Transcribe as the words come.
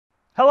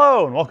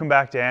Hello and welcome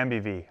back to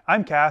AmbiV.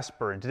 I'm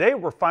Casper and today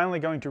we're finally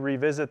going to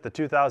revisit the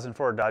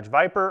 2004 Dodge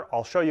Viper.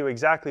 I'll show you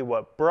exactly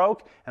what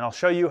broke and I'll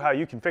show you how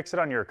you can fix it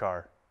on your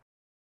car.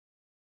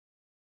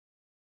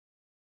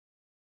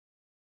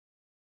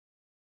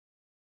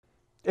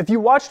 If you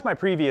watched my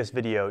previous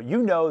video,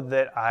 you know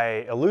that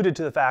I alluded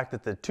to the fact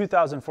that the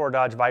 2004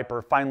 Dodge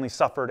Viper finally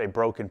suffered a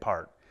broken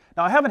part.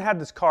 Now I haven't had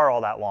this car all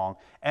that long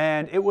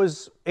and it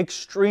was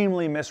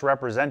extremely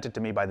misrepresented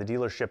to me by the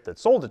dealership that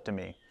sold it to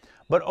me.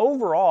 But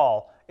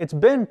overall, it's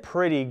been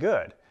pretty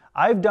good.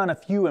 I've done a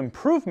few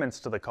improvements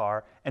to the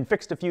car and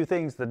fixed a few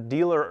things the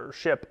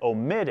dealership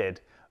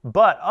omitted,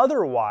 but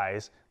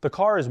otherwise, the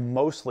car is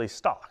mostly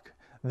stock.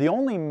 The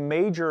only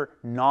major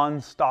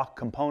non-stock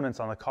components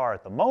on the car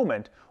at the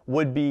moment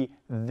would be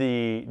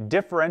the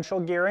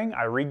differential gearing.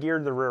 I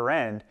re-geared the rear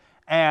end,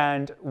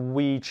 and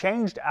we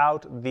changed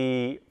out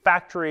the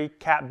factory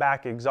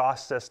catback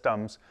exhaust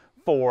systems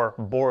for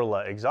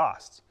Borla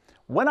exhausts.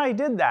 When I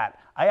did that,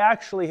 I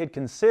actually had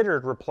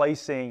considered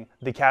replacing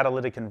the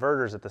catalytic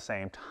converters at the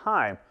same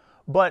time,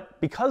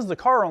 but because the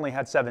car only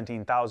had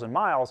 17,000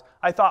 miles,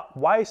 I thought,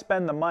 why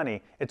spend the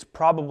money? It's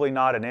probably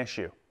not an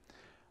issue.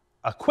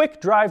 A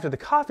quick drive to the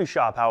coffee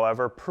shop,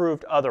 however,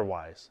 proved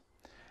otherwise.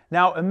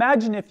 Now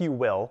imagine, if you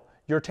will,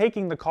 you're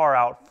taking the car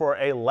out for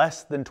a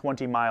less than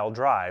 20-mile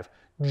drive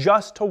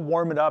just to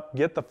warm it up,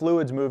 get the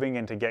fluids moving,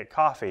 and to get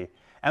coffee.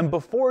 And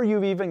before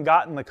you've even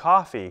gotten the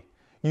coffee,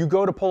 you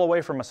go to pull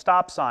away from a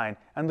stop sign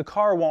and the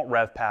car won't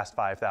rev past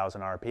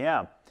 5,000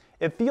 RPM.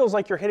 It feels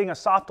like you're hitting a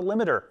soft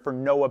limiter for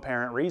no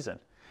apparent reason.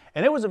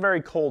 And it was a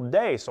very cold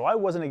day, so I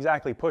wasn't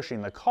exactly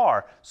pushing the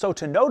car, so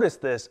to notice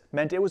this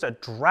meant it was a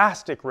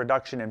drastic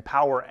reduction in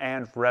power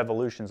and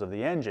revolutions of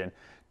the engine.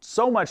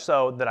 So much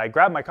so that I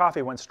grabbed my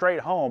coffee, went straight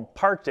home,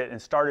 parked it,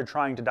 and started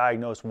trying to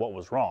diagnose what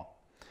was wrong.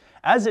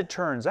 As it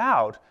turns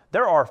out,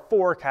 there are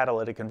 4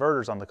 catalytic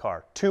converters on the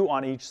car, 2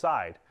 on each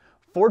side.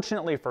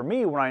 Fortunately for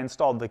me, when I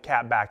installed the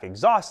catback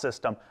exhaust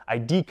system, I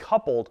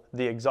decoupled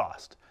the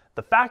exhaust.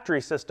 The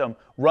factory system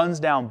runs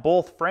down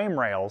both frame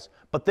rails,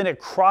 but then it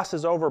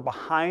crosses over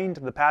behind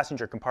the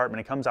passenger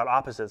compartment and comes out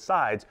opposite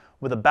sides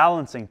with a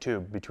balancing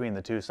tube between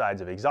the 2 sides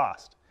of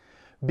exhaust.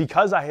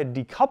 Because I had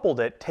decoupled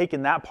it,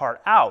 taken that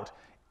part out,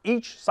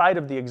 each side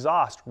of the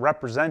exhaust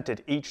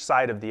represented each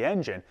side of the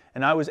engine,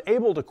 and I was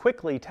able to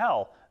quickly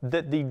tell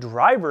that the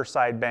driver's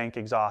side bank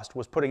exhaust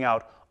was putting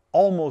out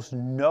almost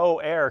no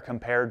air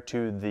compared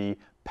to the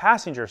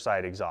passenger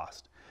side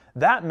exhaust.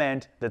 That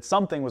meant that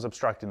something was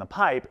obstructing the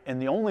pipe,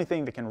 and the only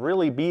thing that can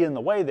really be in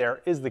the way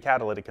there is the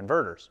catalytic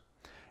converters.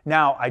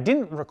 Now, I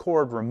didn't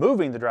record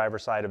removing the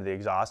driver's side of the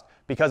exhaust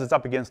because it's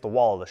up against the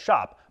wall of the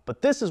shop,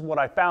 but this is what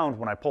I found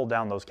when I pulled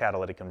down those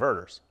catalytic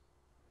converters.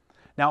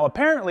 Now,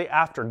 apparently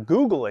after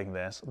Googling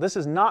this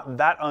is not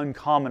that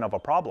uncommon of a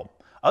problem.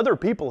 Other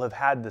people have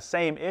had the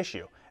same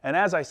issue. And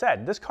as I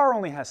said, this car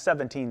only has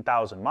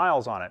 17,000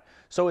 miles on it.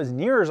 So as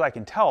near as I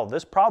can tell,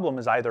 this problem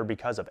is either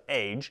because of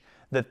age,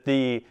 that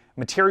the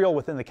material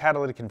within the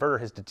catalytic converter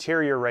has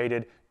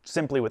deteriorated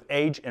simply with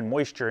age and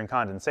moisture and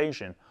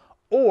condensation,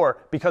 or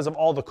because of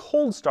all the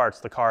cold starts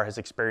the car has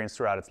experienced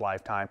throughout its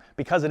lifetime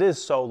because it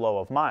is so low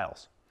of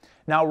miles.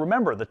 Now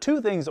remember, the 2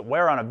 things that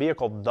wear on a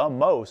vehicle the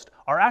most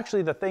are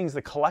actually the things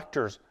that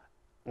collectors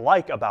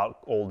like about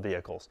old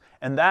vehicles,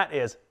 and that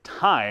is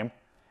time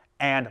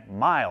and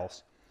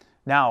miles.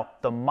 Now,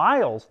 the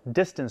miles,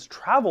 distance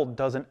traveled,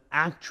 doesn't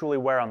actually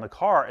wear on the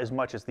car as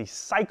much as the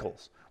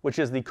cycles, which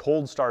is the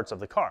cold starts of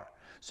the car.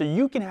 So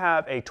you can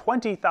have a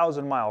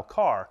 20,000 mile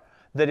car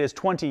that is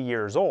 20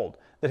 years old,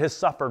 that has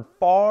suffered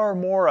far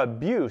more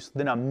abuse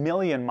than a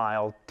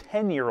million-mile,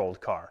 10-year-old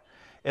car.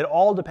 It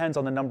all depends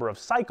on the number of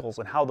cycles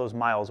and how those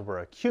miles were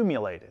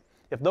accumulated.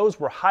 If those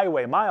were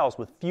highway miles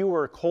with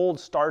fewer cold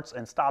starts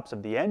and stops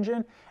of the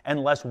engine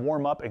and less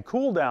warm up and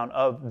cool down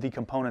of the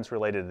components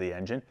related to the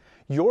engine,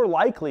 you're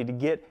likely to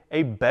get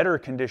a better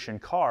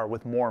conditioned car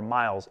with more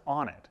miles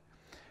on it.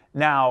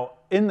 Now,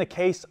 in the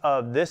case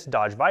of this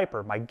Dodge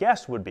Viper, my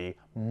guess would be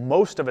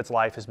most of its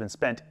life has been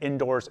spent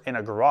indoors in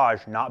a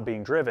garage, not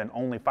being driven,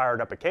 only fired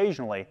up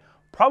occasionally,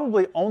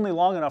 probably only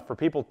long enough for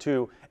people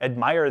to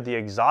admire the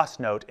exhaust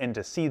note and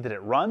to see that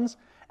it runs,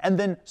 and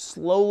then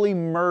slowly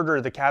murder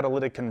the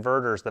catalytic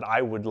converters that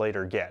I would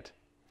later get.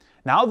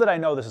 Now that I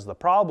know this is the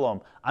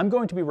problem, I'm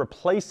going to be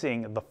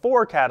replacing the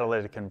 4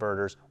 catalytic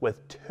converters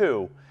with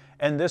 2,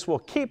 and this will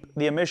keep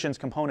the emissions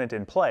component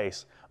in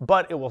place,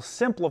 but it will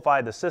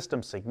simplify the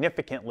system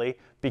significantly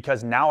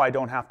because now I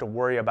don't have to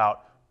worry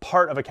about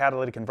part of a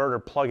catalytic converter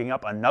plugging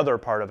up another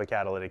part of a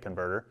catalytic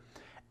converter,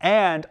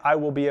 and I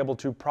will be able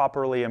to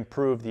properly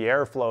improve the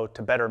airflow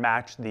to better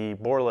match the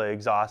Borla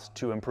exhaust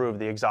to improve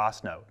the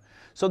exhaust note.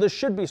 So this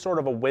should be sort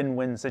of a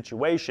win-win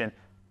situation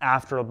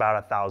after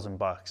about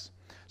 $1,000.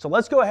 So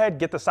let's go ahead,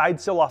 get the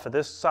side sill off of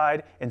this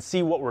side and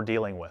see what we're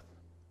dealing with.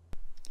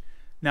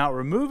 Now,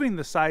 removing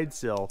the side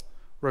sill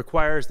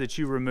requires that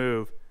you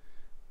remove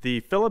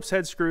the Phillips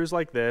head screws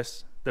like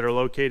this that are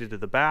located at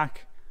the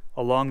back,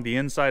 along the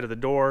inside of the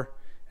door,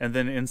 and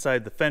then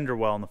inside the fender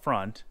well in the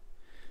front.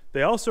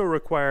 They also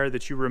require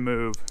that you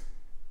remove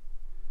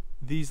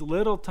these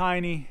little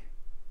tiny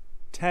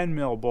 10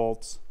 mil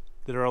bolts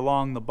that are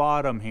along the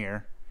bottom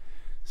here.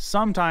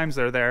 Sometimes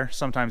they're there,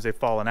 sometimes they've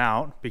fallen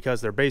out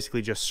because they're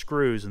basically just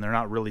screws and they're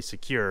not really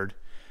secured.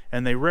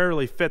 And they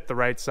rarely fit the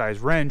right size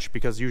wrench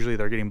because usually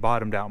they're getting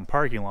bottomed out in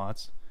parking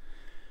lots.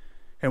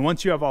 And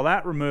once you have all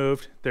that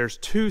removed, there's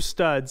 2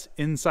 studs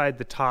inside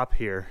the top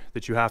here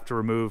that you have to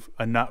remove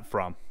a nut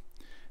from.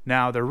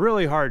 Now they're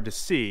really hard to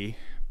see,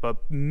 but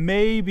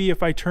maybe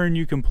if I turn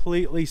you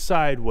completely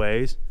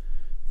sideways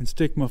and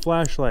stick my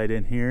flashlight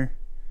in here,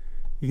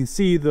 you can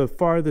see the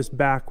farthest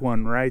back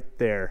one right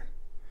there.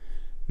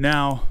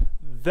 Now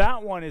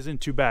that one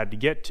isn't too bad to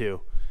get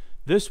to.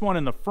 This one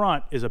in the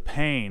front is a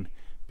pain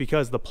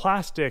because the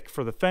plastic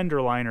for the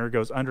fender liner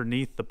goes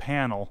underneath the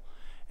panel,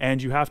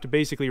 and you have to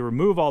basically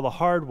remove all the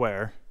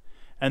hardware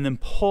and then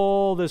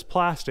pull this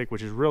plastic,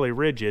 which is really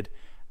rigid,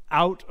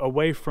 out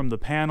away from the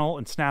panel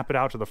and snap it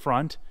out to the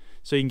front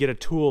so you can get a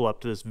tool up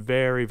to this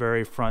very,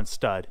 very front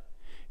stud.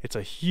 It's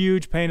a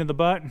huge pain in the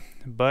butt,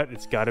 but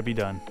it's got to be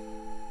done.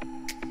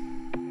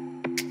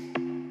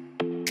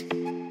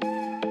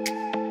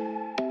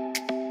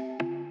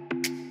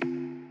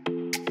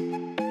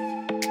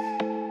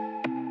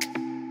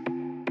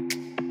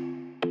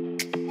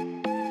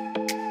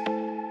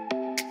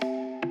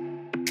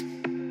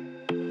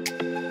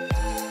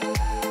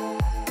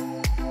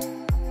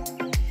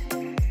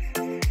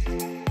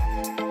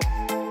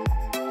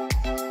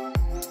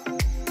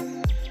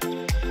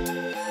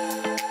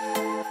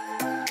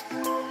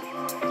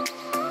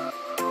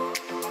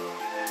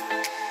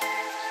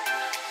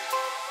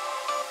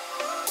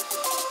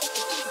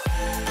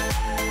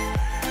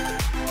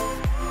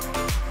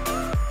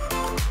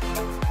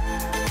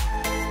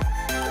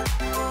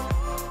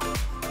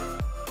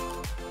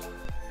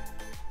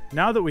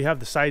 Now that we have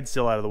the side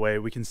sill out of the way,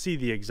 we can see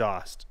the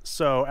exhaust.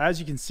 So as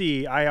you can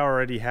see, I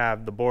already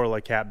have the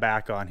Borla cap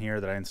back on here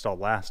that I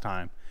installed last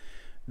time.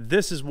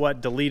 This is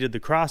what deleted the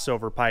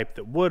crossover pipe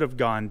that would have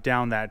gone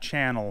down that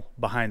channel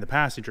behind the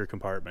passenger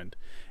compartment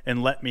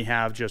and let me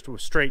have just a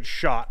straight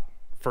shot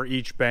for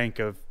each bank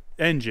of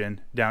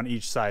engine down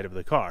each side of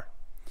the car.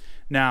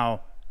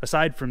 Now,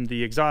 aside from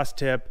the exhaust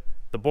tip,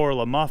 the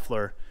Borla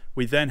muffler,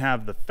 we then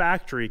have the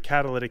factory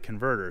catalytic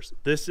converters.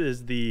 This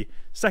is the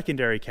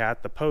secondary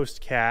cat, the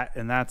post cat,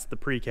 and that's the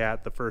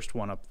pre-cat, the first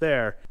one up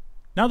there.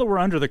 Now that we're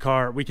under the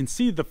car, we can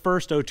see the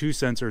first O2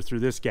 sensor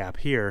through this gap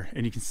here,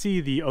 and you can see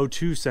the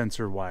O2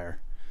 sensor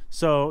wire.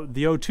 So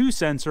the O2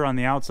 sensor on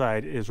the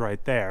outside is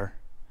right there,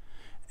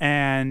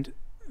 and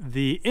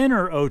the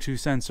inner O2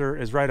 sensor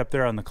is right up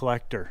there on the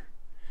collector.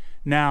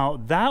 Now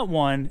that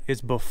one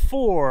is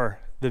before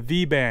the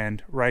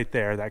V-band right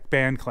there, that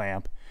band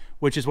clamp,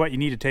 which is what you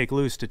need to take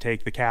loose to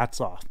take the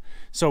cats off.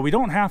 So we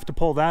don't have to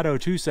pull that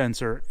O2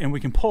 sensor, and we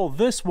can pull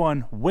this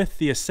one with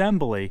the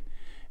assembly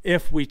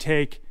if we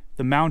take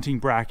the mounting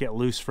bracket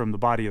loose from the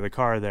body of the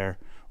car there,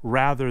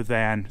 rather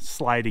than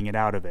sliding it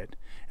out of it.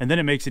 And then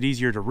it makes it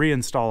easier to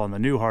reinstall on the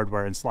new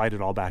hardware and slide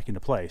it all back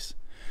into place.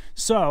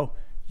 So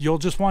you'll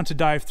just want to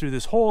dive through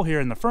this hole here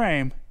in the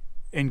frame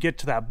and get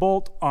to that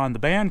bolt on the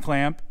band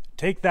clamp,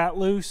 take that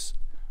loose,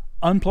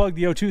 unplug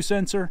the O2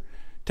 sensor,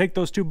 take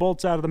those 2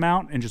 bolts out of the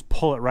mount and just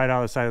pull it right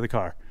out of the side of the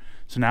car.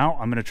 So now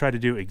I'm going to try to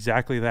do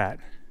exactly that.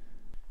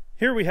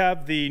 Here we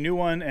have the new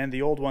one and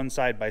the old one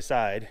side by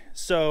side.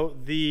 So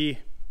the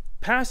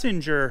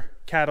passenger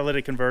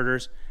catalytic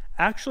converters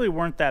actually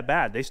weren't that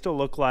bad. They still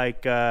look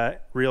like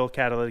real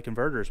catalytic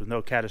converters with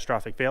no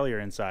catastrophic failure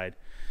inside.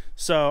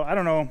 So I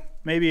don't know,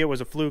 maybe it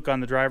was a fluke on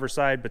the driver's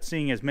side, but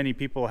seeing as many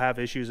people have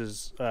issues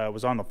as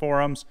was on the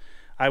forums,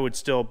 I would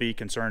still be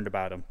concerned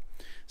about them.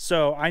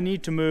 So I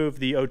need to move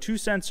the O2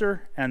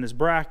 sensor and this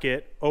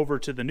bracket over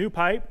to the new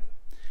pipe,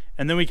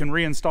 and then we can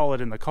reinstall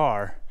it in the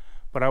car.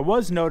 But I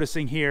was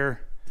noticing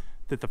here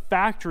that the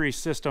factory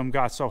system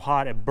got so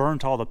hot it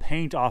burnt all the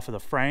paint off of the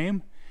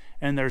frame,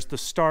 and there's the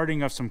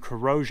starting of some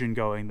corrosion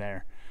going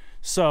there.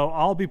 So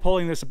I'll be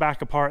pulling this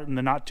back apart in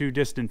the not too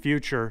distant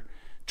future,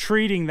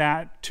 treating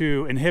that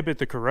to inhibit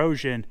the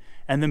corrosion,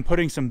 and then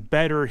putting some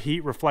better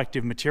heat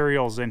reflective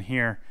materials in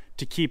here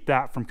to keep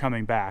that from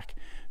coming back.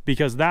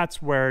 Because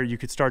that's where you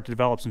could start to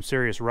develop some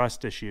serious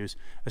rust issues,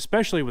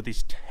 especially with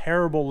these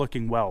terrible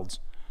looking welds.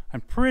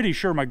 I'm pretty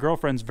sure my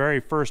girlfriend's very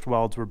first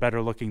welds were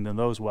better looking than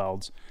those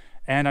welds.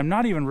 And I'm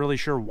not even really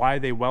sure why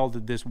they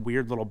welded this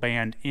weird little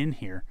band in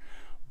here.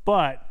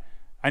 But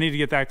I need to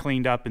get that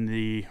cleaned up and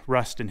the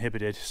rust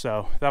inhibited,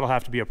 so that'll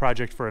have to be a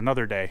project for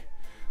another day.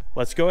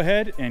 Let's go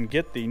ahead and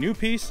get the new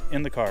piece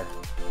in the car.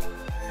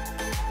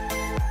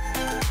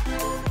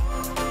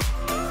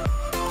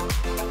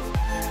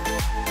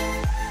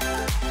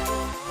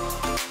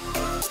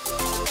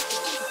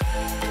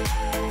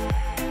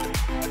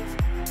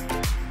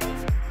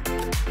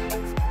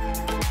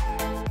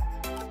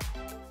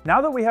 Now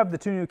that we have the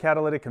 2 new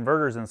catalytic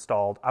converters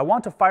installed, I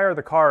want to fire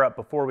the car up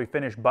before we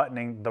finish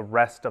buttoning the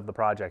rest of the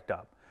project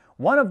up.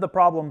 One of the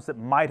problems that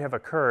might have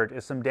occurred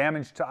is some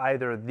damage to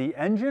either the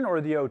engine or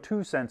the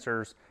O2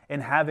 sensors in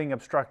having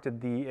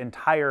obstructed the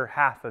entire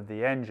half of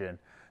the engine.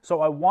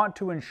 So I want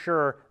to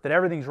ensure that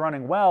everything's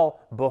running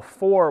well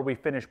before we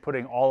finish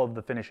putting all of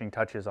the finishing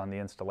touches on the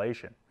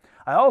installation.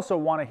 I also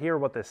want to hear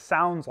what this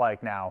sounds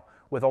like now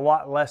with a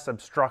lot less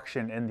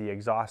obstruction in the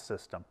exhaust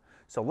system.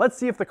 So let's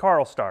see if the car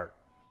will start.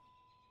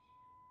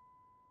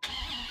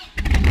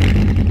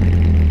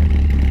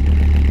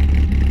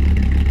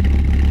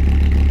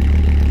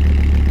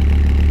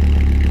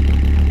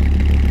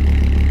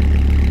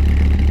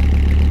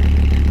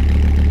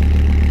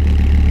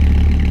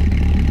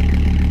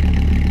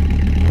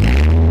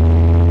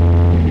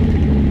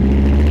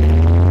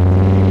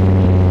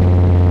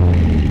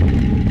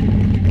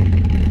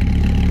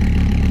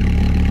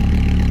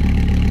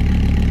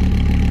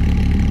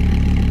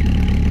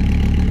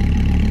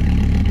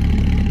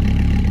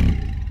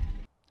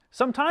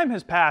 Some time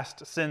has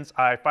passed since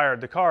I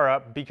fired the car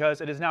up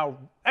because it is now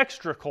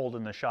extra cold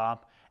in the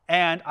shop,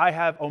 and I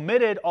have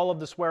omitted all of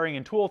the swearing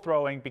and tool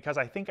throwing because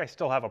I think I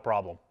still have a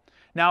problem.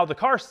 Now, the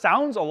car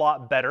sounds a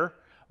lot better,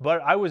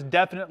 but I was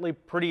definitely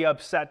pretty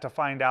upset to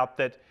find out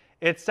that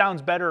it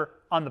sounds better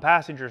on the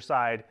passenger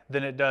side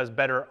than it does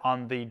better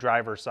on the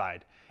driver's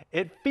side.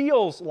 It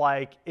feels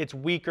like it's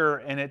weaker,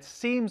 and it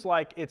seems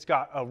like it's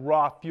got a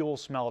raw fuel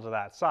smell to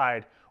that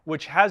side,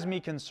 which has me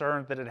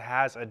concerned that it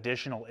has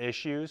additional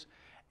issues.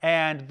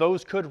 And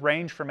those could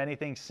range from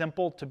anything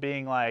simple to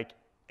being like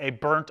a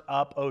burnt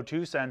up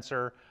O2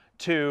 sensor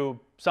to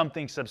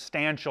something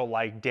substantial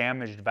like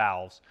damaged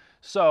valves.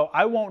 So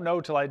I won't know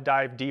till I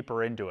dive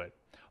deeper into it.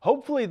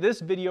 Hopefully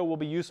this video will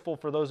be useful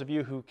for those of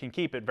you who can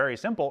keep it very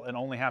simple and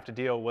only have to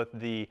deal with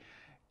the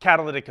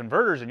catalytic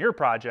converters in your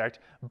project.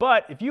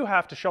 But if you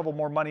have to shovel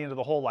more money into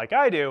the hole like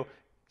I do,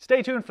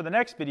 stay tuned for the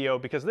next video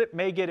because it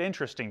may get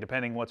interesting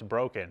depending what's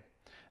broken.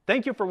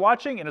 Thank you for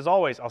watching, and as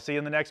always, I'll see you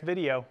in the next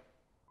video.